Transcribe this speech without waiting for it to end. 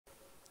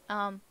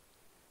I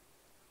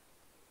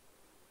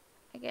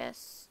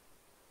guess.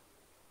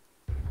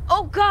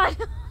 Oh God!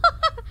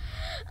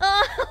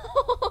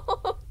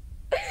 Oh,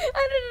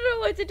 I didn't know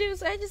what to do,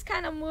 so I just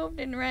kind of moved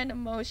in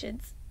random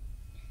motions.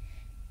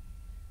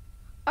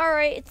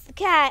 Alright, it's the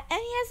cat, and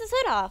he has his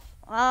hood off.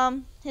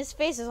 His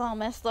face is all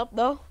messed up,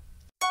 though.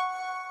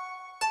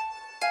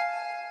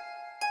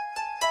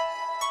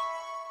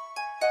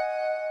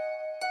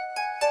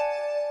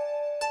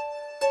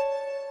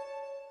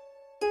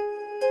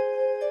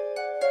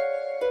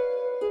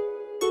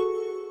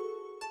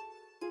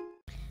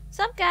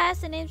 Sup guys,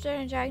 the name's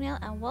Jordan Dragnell,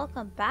 and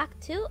welcome back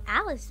to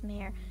Alice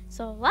Mare.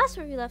 So last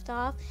where we left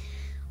off,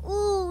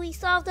 we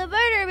solved a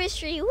murder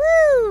mystery.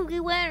 Woo! We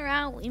went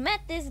around, we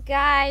met this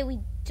guy, we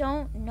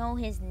don't know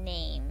his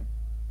name.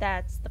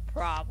 That's the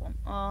problem.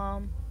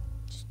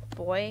 Just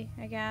boy,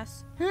 I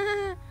guess.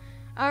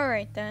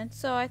 Alright then,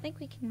 so I think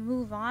we can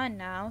move on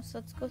now. So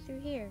let's go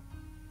through here.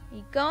 Are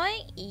you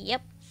going?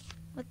 Yep.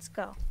 Let's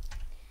go.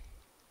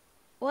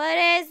 What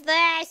is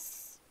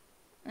this?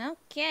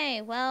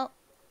 Okay, well.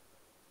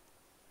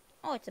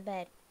 Oh, it's a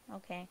bed.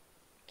 Okay.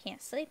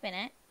 Can't sleep in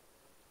it.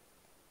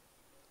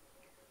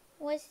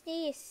 What's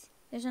this?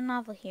 There's a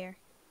novel here.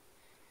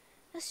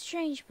 A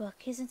strange book,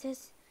 isn't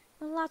it?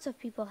 Well, lots of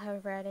people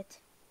have read it.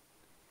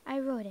 I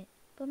wrote it,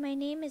 but my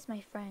name is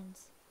my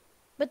friend's.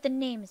 But the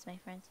name is my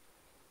friend's.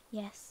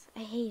 Yes,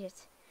 I hate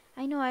it.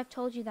 I know I've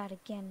told you that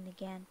again and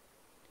again.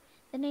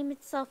 The name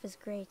itself is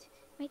great.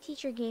 My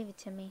teacher gave it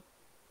to me.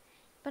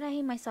 But I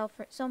hate myself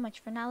so much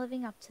for not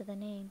living up to the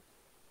name.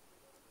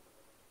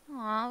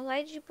 Aw,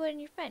 why did you put it in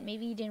your friend?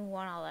 Maybe you didn't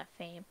want all that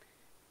fame.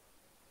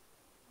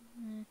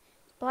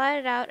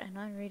 Blotted out and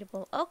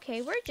unreadable.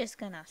 Okay, we're just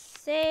gonna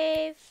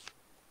save.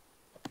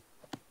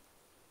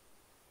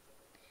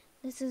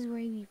 This is where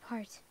we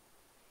part.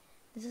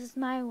 This is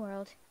my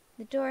world.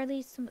 The door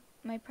leads to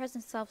my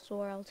present self's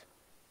world.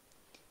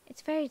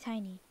 It's very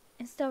tiny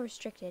and still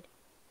restricted.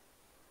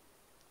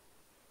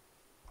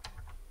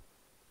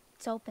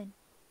 It's open.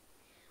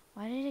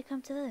 Why did it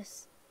come to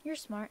this? You're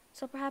smart,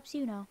 so perhaps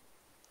you know.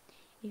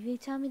 If you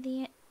tell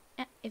me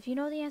if you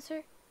know the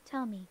answer,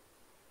 tell me,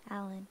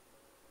 Alan.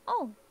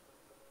 Oh,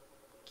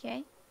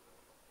 okay.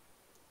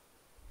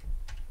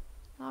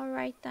 All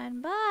right then.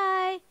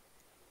 Bye.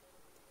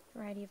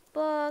 Variety of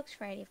books.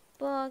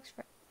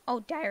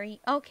 Oh,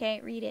 diary. Okay,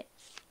 read it.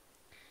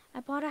 I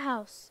bought a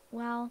house.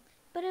 Well,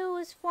 but it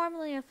was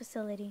formerly a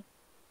facility.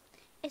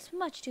 It's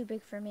much too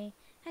big for me.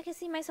 I can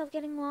see myself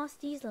getting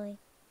lost easily.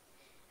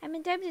 I'm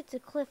indebted to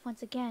Cliff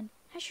once again.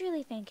 I should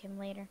really thank him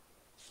later.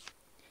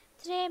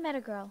 Today I met a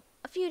girl,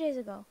 a few days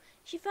ago.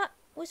 She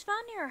was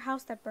found near a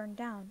house that burned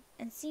down,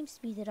 and seems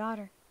to be the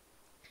daughter.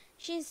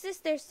 She insists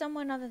there's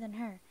someone other than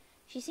her.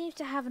 She seems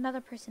to have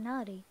another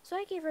personality, so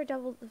I gave her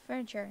double the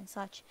furniture and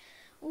such.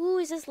 Ooh,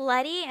 is this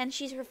Letty? And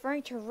she's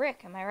referring to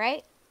Rick, am I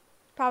right?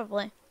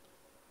 Probably.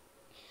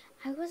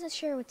 I wasn't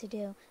sure what to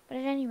do, but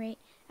at any rate,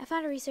 I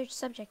found a research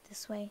subject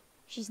this way.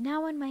 She's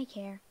now in my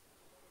care.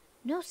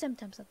 No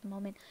symptoms at the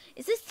moment.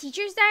 Is this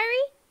teacher's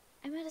diary?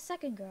 I met a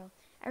second girl.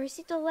 I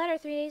received a letter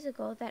 3 days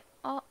ago that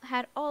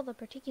had all the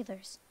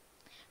particulars.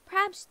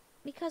 Perhaps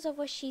because of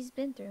what she's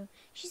been through,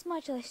 she's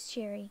much less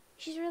cheery.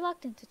 She's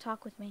reluctant to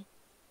talk with me.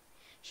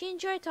 She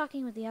enjoyed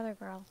talking with the other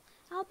girl,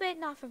 albeit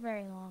not for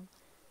very long.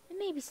 It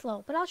may be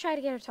slow, but I'll try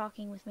to get her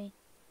talking with me.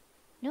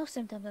 No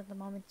symptoms at the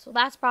moment, so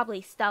that's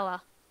probably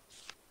Stella.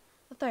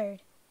 The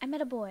third, I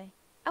met a boy.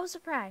 I was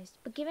surprised,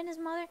 but given his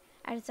mother,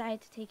 I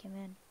decided to take him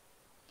in.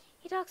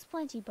 He talks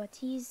plenty, but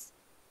he's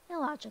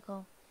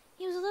illogical.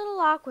 He was a little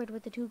awkward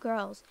with the two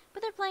girls,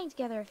 but they're playing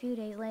together a few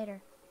days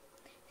later.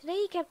 Today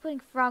he kept putting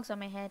frogs on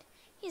my head.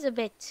 He's a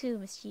bit too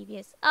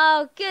mischievous.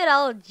 Oh, good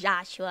old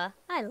Joshua.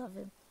 I love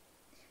him.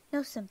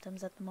 No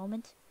symptoms at the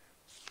moment.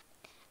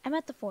 I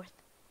met the fourth,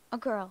 a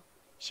girl.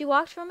 She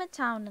walked from a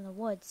town in the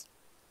woods.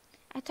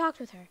 I talked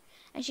with her,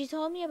 and she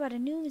told me about a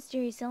new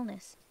mysterious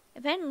illness.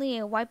 Eventually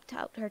it wiped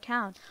out her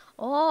town.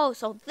 Oh,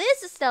 so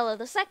this is Stella.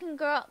 The second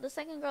girl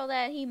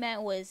that he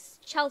met was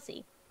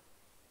Chelsea.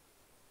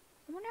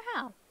 I wonder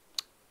how.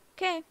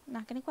 Okay,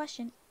 not gonna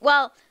question.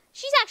 Well,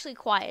 she's actually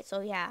quiet,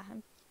 so yeah,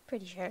 I'm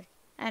pretty sure.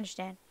 I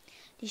understand.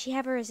 Did she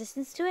have a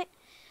resistance to it?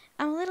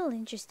 I'm a little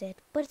interested,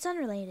 but it's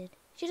unrelated.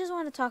 She doesn't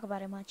want to talk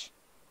about it much.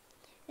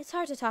 It's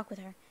hard to talk with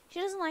her. She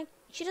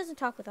doesn't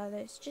talk with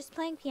others, just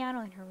playing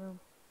piano in her room.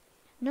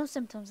 No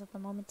symptoms at the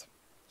moment.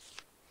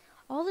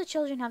 All the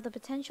children have the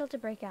potential to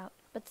break out,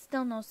 but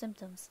still no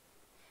symptoms.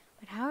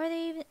 Are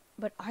they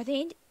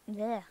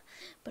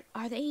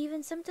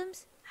even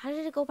symptoms? How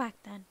did it go back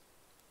then?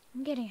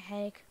 I'm getting a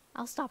headache.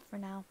 I'll stop for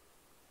now.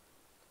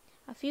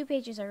 A few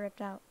pages are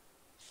ripped out.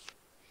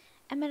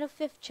 I met a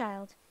fifth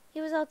child. He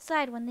was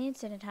outside when the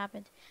incident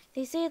happened.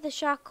 They say the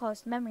shock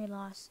caused memory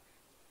loss.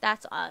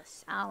 That's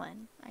us,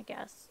 Alan, I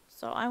guess.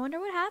 So I wonder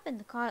what happened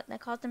that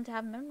caused him to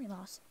have memory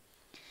loss.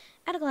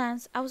 At a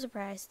glance, I was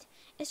surprised.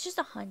 It's just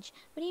a hunch,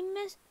 but he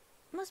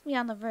must be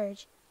on the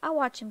verge. I'll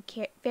watch him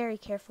very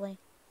carefully.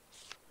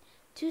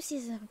 2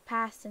 seasons have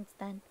passed since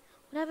then.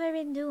 What have I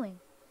been doing?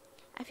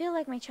 I feel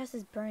like my chest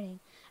is burning.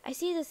 I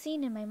see the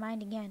scene in my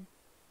mind again.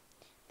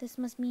 This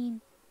must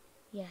mean...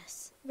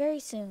 Yes, very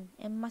soon.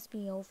 It must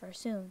be over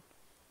soon.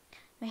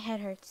 My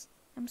head hurts.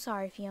 I'm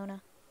sorry,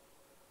 Fiona.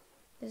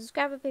 There's a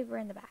scrap of paper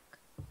in the back.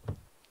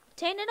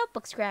 Obtain a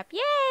notebook scrap.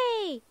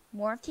 Yay!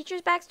 More of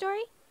teacher's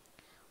backstory?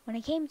 When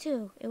I came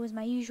to, it was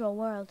my usual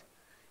world.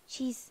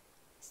 She's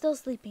still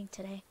sleeping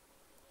today.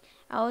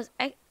 I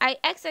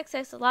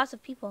XXX lots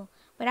of people,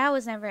 but I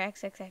was never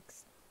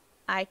XXX.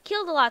 I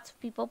killed lots of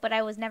people, but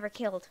I was never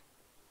killed.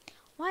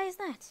 Why is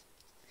that?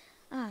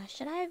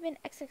 Should I have been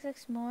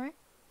XXX more?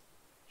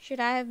 Should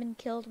I have been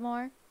killed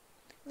more?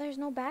 There's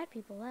no bad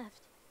people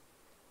left.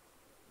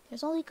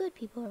 There's only good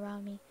people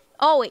around me.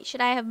 Oh, wait,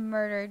 should I have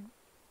murdered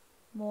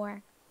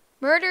more?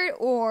 Murdered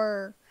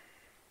or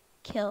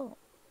kill?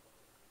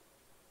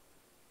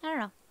 I don't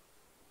know.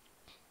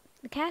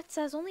 The cat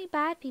says only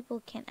bad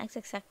people can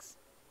XXX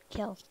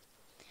kill.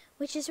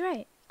 Which is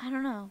right. I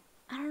don't know.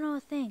 I don't know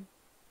a thing.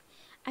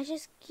 I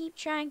just keep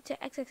trying to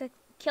XXX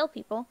kill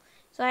people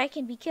so I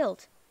can be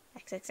killed.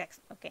 XXX.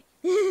 Okay.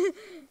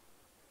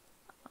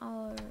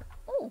 Oh,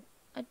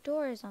 a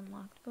door is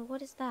unlocked. But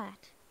what is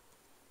that?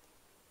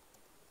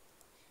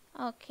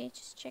 Okay,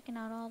 just checking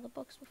out all the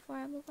books before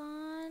I move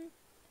on.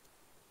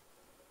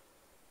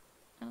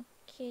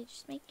 Okay,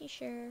 just making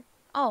sure.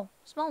 Oh,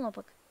 small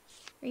notebook.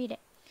 Read it.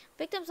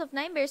 Victims of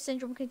nightmare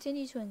syndrome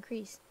continue to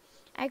increase.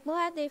 I'm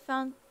glad they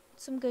found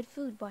some good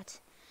food, but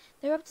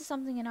they're up to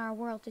something in our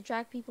world to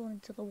drag people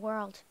into the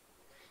world.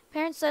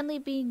 Parents suddenly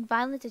being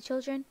violent to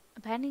children,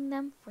 abandoning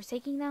them,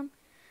 forsaking them.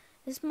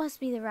 This must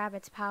be the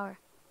rabbit's power.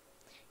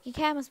 Your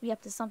cat must be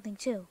up to something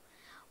too.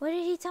 What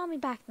did he tell me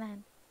back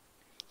then?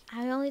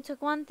 I only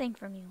took one thing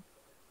from you.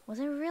 Was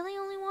it really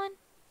only one?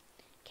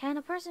 Can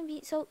a person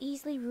be so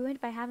easily ruined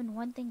by having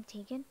one thing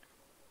taken?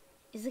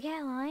 Is the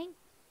cat lying?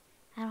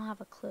 I don't have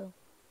a clue.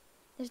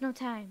 There's no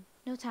time.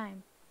 No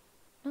time.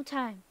 No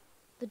time.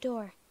 The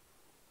door.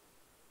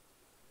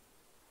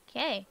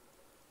 Okay.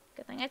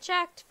 Good thing I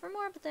checked for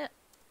more of the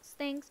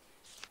things.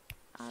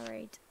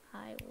 Alright.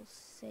 I will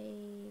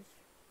save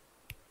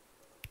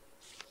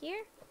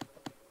here.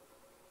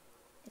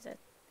 Is it?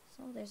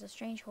 So there's a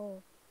strange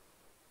hole.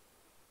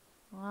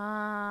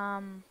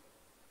 Not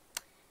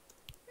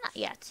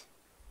yet.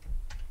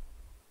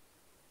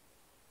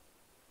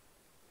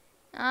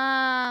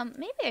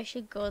 Maybe I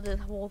should go to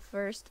the hole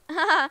first.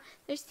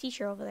 There's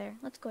teacher over there.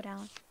 Let's go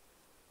down.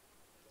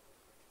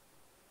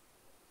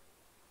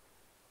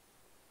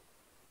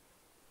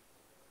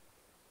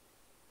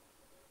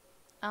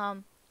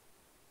 I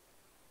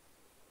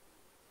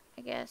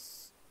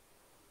guess.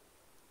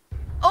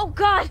 Oh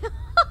God!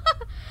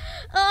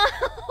 I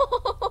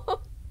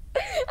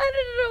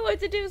didn't know what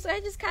to do, so I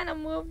just kind of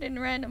moved in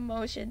random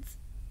motions.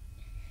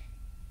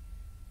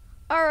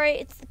 Alright,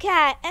 it's the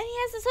cat, and he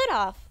has his hood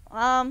off.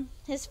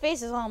 His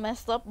face is all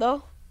messed up,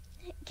 though.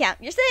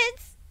 Count your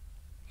sins.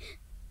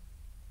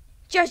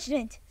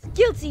 Judgment.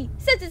 Guilty.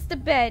 Sentenced to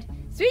bed.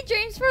 Sweet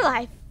dreams for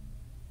life.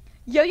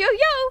 Yo, yo,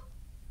 yo.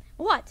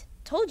 What?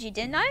 Told you,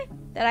 didn't I?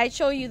 That I'd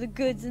show you the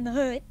goods in the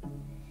hood.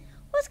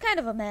 Was kind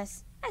of a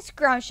mess. I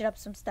scrounged up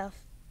some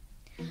stuff.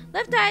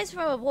 Left eyes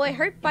from a boy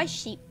hurt by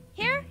sheep.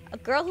 Hair, a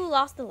girl who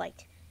lost the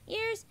light.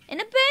 Ears, an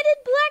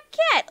abandoned black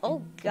cat.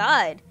 Oh,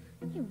 God.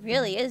 He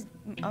really is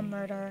a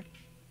murderer.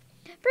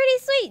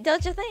 Pretty sweet,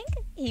 don't you think?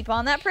 Heap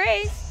on that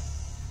praise.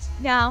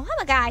 No,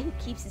 I'm a guy who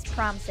keeps his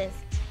promises.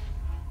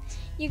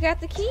 You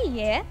got the key,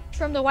 yeah?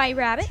 From the White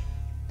Rabbit?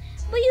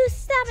 But you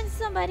stabbing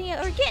somebody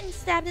or getting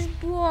stabbed is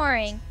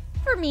boring.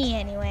 For me,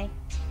 anyway.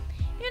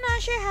 You're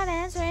not sure how to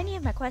answer any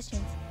of my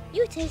questions.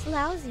 You taste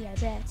lousy, I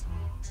bet.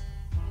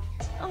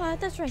 Oh,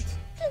 that's right.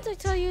 Didn't I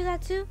tell you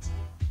that too?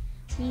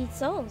 We eat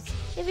souls.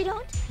 If we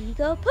don't, we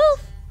go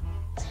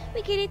poof.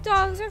 We could eat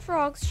dogs or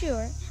frogs,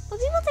 sure, but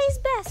people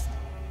taste best.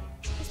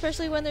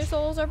 Especially when their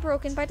souls are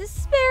broken by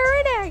despair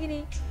and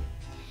agony.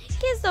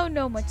 Kids don't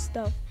know much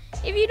stuff.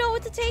 If you know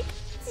what to take,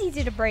 it's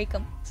easy to break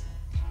them.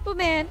 But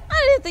man,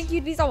 I didn't think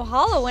you'd be so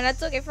hollow when I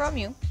took it from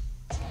you.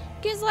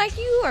 Kids like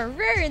you are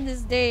rare in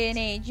this day and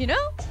age, you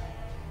know?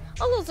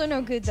 All those are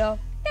no good though.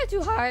 They're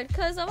too hard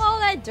because of all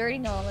that dirty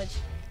knowledge.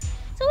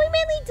 So we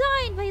mainly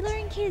dined by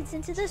luring kids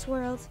into this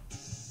world.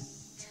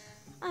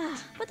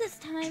 But this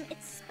time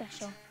it's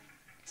special.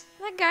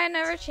 That guy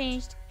never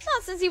changed.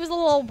 Not since he was a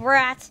little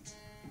brat.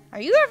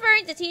 Are you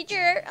referring to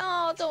teacher?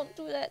 Oh, don't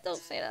do that. Don't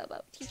say that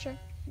about teacher.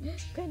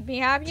 Couldn't be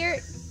happier.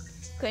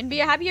 Couldn't be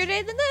a happier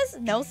day than this.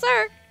 No,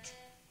 sir.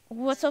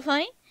 What's so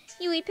funny?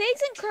 You eat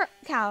pigs and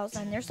cows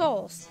and their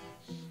souls.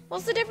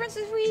 What's the difference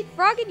if we eat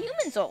frog and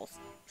human souls?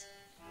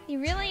 There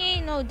really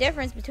ain't no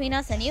difference between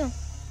us and you.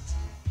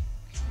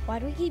 Why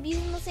do we keep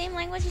using the same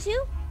language as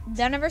you?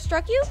 That never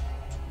struck you?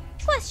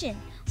 Question.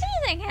 What do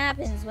you think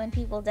happens when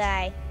people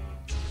die?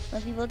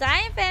 When people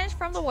die and vanish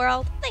from the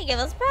world, they give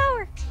us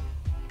power.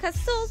 Because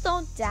souls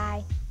don't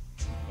die.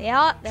 They're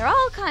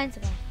all kinds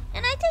of them,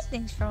 and I take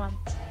things from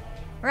them.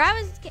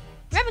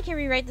 Rabbit can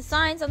rewrite the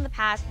signs on the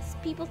paths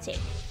people take,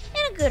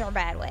 in a good or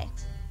bad way.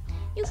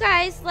 You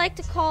guys like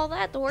to call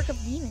that the work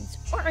of demons,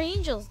 or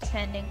angels,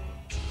 depending.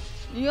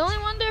 The only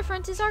one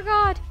difference is our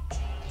God.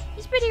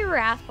 He's pretty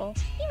wrathful.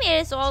 He made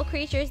it so all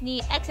creatures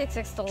need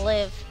XXX to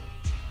live.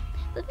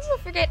 The people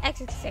forget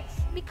XXX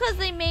because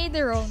they made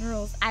their own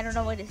rules. I don't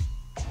know what it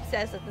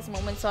says at this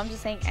moment, so I'm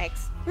just saying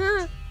X.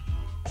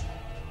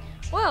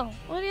 Well,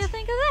 what do you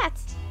think of that?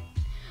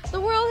 The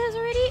world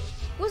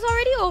was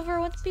already over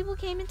once people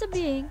came into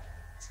being.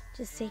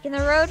 Just taking the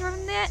road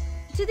from that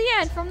to the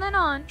end from then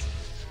on.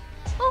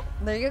 Oh,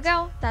 there you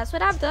go. That's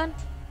what I've done.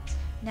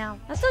 Now,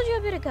 I told you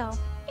a bit ago.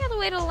 The other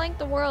way to link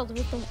the world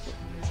with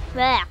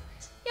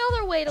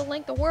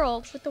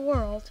the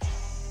world.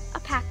 A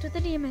pact with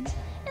the demon.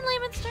 In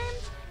layman's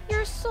terms,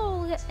 your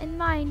soul and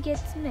mind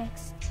gets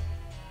mixed.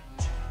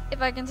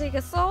 If I can take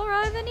a soul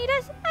rather than eat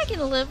it, I can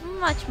live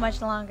much,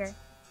 much longer.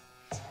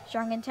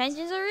 Strong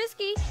intentions are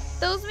risky.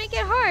 Those make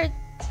it hard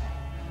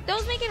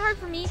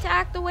for me to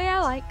act the way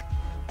I like.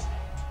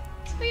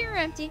 But you're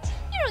empty.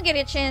 You don't get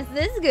a chance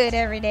this good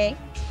every day.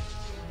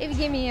 If you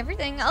give me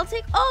everything, I'll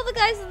take all the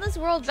guys in this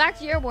world back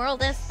to your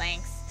world as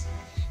thanks.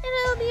 And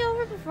it'll be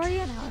over before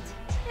you know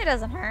it. It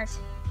doesn't hurt.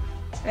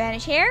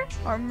 Vanish here,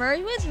 or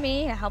merge with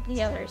me to help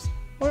the others.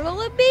 Where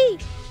will it be?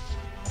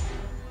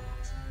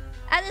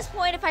 At this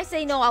point, if I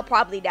say no, I'll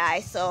probably die,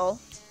 so...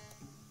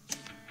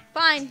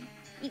 Fine.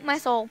 Eat my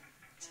soul.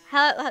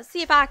 Let's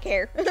see if I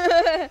care.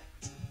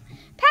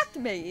 Pact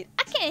made.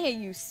 I can't hate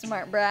you,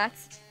 smart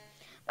brats.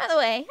 By the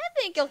way, I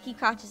think you'll keep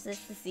consciousness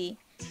to see.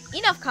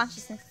 Enough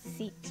consciousness to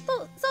see.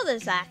 So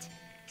there's that.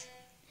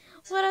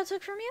 What I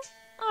took from you?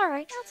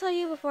 Alright, I'll tell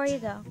you before you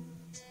go.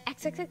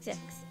 XXXX.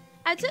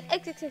 I took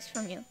XXX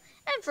from you.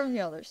 And from the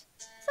others.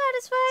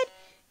 Satisfied?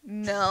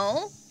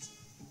 No.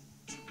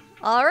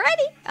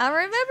 Alrighty, I'll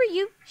remember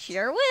you.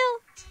 Sure will.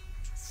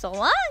 So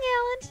long,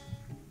 Alan.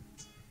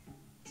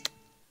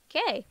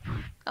 Okay.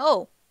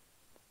 Oh.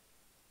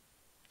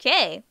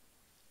 Okay.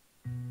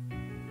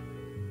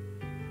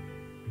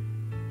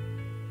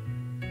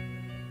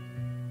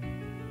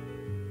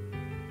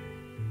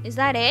 Is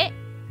that it?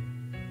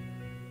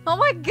 Oh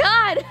my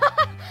god!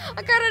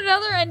 I got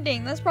another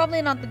ending. That's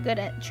probably not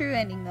the true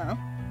ending though.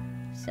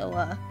 So,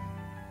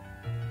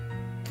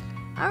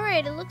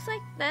 alright, it looks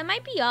like that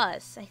might be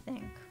us, I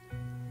think.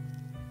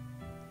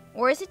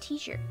 Or is it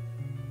teacher?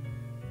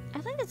 I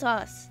think it's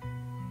us.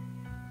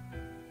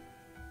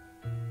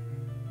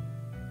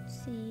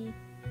 Let's see.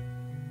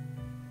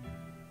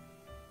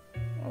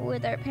 Or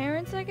with our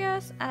parents, I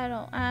guess? I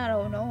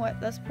don't know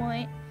at this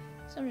point.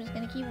 So I'm just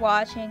gonna keep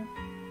watching.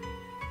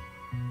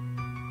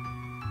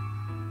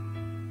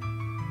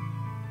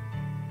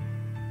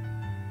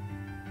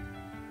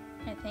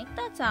 I think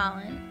that's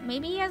Alan.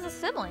 Maybe he has a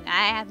sibling.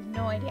 I have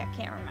no idea. I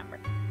can't remember.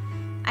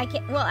 I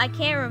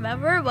can't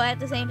remember, but at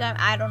the same time,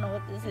 I don't know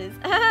what this is.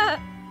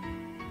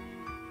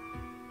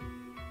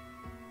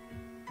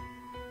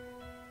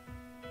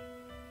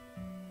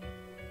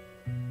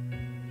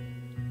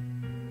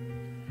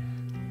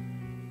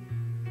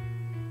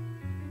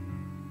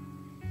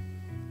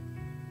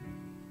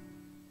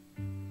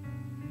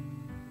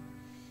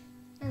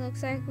 It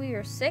looks like we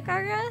are sick,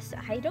 I guess.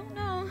 I don't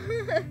know.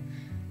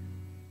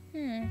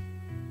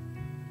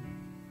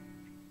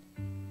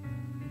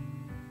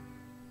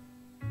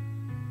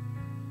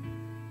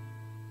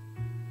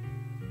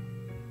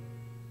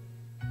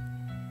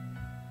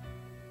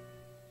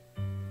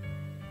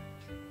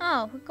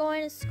 Oh, we're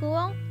going to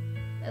school?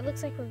 It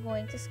looks like we're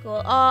going to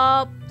school.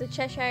 Oh, the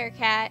Cheshire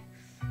Cat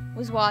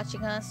was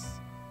watching us,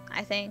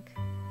 I think.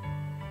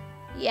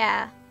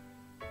 Yeah.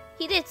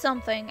 He did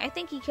something. I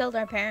think he killed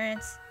our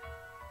parents.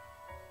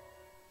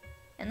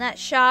 And that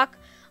shock.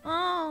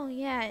 Oh,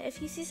 yeah.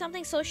 If you see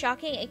something so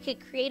shocking, it could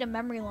create a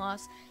memory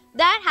loss.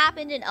 That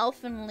happened in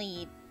Elfen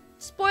Lied.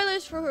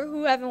 Spoilers for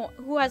who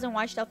hasn't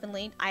watched Elfen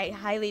Lied. I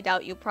highly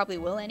doubt you probably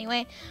will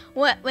anyway.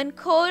 When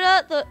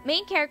Coda, the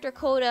main character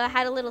Coda,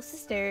 had a little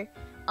sister.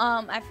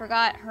 I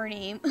forgot her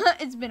name.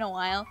 It's been a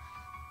while.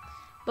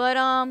 But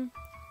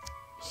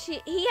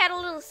he had a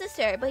little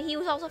sister, but he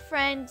was also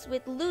friends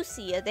with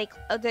Lucy, a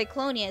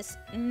Diclonius,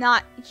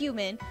 not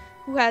human,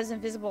 who has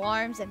invisible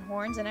arms and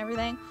horns and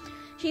everything.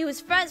 He was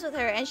friends with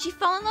her, and she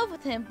fell in love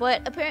with him.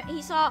 But apparently,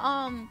 he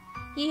saw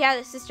he had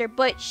a sister,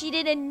 but she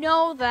didn't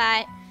know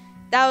that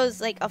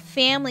was like a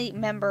family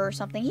member or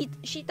something.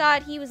 She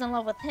thought he was in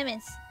love with him,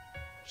 and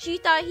she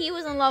thought he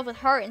was in love with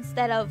her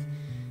instead of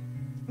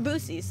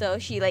Lucy. So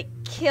she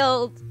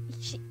killed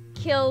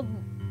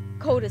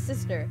Coda's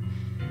sister,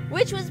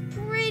 which was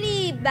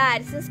pretty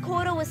bad since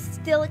Coda was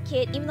still a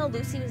kid, even though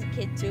Lucy was a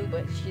kid too.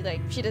 But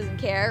she doesn't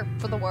care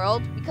for the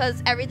world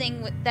because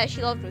everything that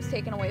she loved was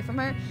taken away from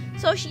her.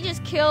 So she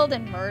just killed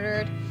and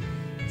murdered.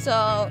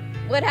 So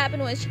what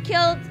happened was she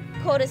killed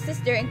Coda's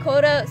sister, and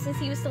Coda, since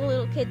he was still a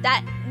little kid,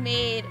 that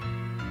made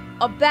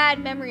a bad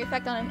memory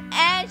effect on him,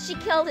 and she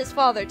killed his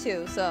father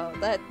too. So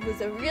that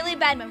was a really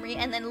bad memory.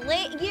 And then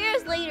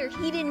years later,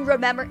 he didn't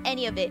remember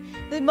any of it.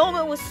 The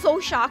moment was so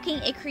shocking,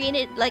 it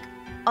created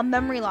a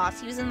memory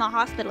loss. He was in the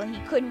hospital and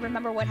he couldn't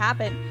remember what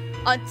happened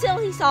until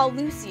he saw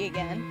Lucy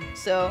again.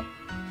 So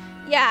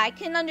yeah, I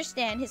can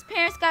understand. His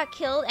parents got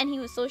killed and he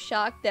was so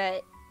shocked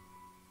that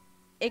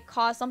it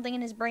caused something in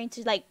his brain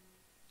to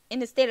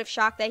in a state of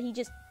shock that he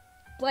just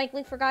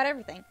blankly forgot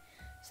everything.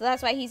 So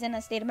that's why he's in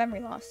a state of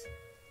memory loss.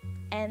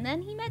 And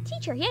then he met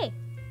teacher. Yay.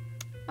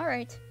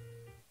 Alright.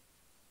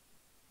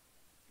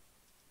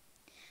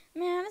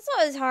 Man, it's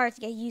always hard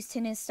to get used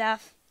to new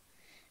stuff.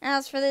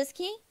 As for this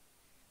key,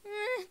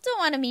 don't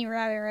want a meat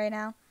rabbit right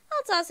now.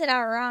 I'll toss it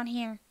out around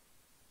here.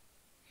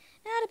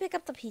 Now to pick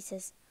up the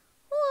pieces.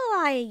 Who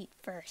will I eat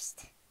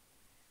first?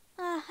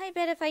 I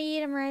bet if I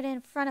eat him right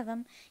in front of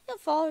him, he'll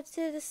fall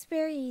to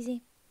despair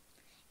easy.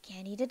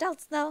 Can't eat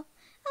adults, though.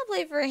 I'll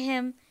play for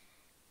him,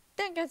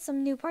 then get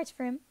some new parts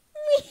for him.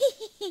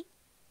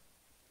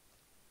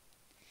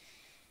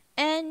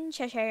 And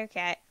Cheshire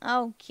Cat.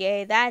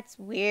 Okay, that's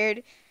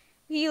weird.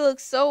 He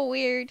looks so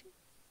weird.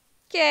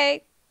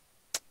 Okay.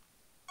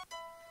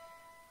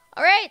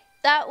 Alright,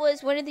 that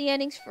was one of the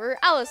endings for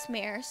Alice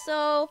Mare.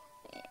 So,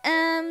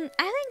 I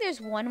think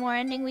there's one more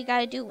ending we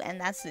gotta do, and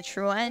that's the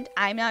true end.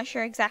 I'm not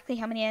sure exactly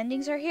how many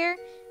endings are here,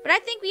 but I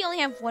think we only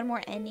have one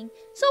more ending.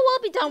 So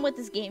we'll be done with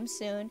this game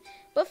soon.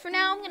 But for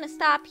now, I'm gonna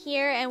stop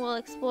here, and we'll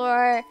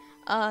explore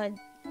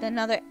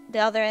the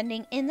other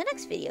ending in the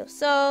next video.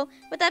 So,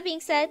 with that being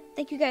said,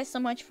 thank you guys so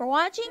much for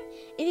watching.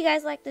 If you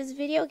guys like this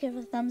video, give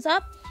it a thumbs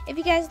up. If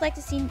you guys would like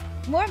to see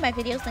more of my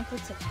videos, then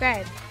click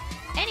subscribe.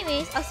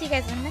 Anyways, I'll see you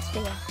guys in the next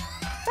video.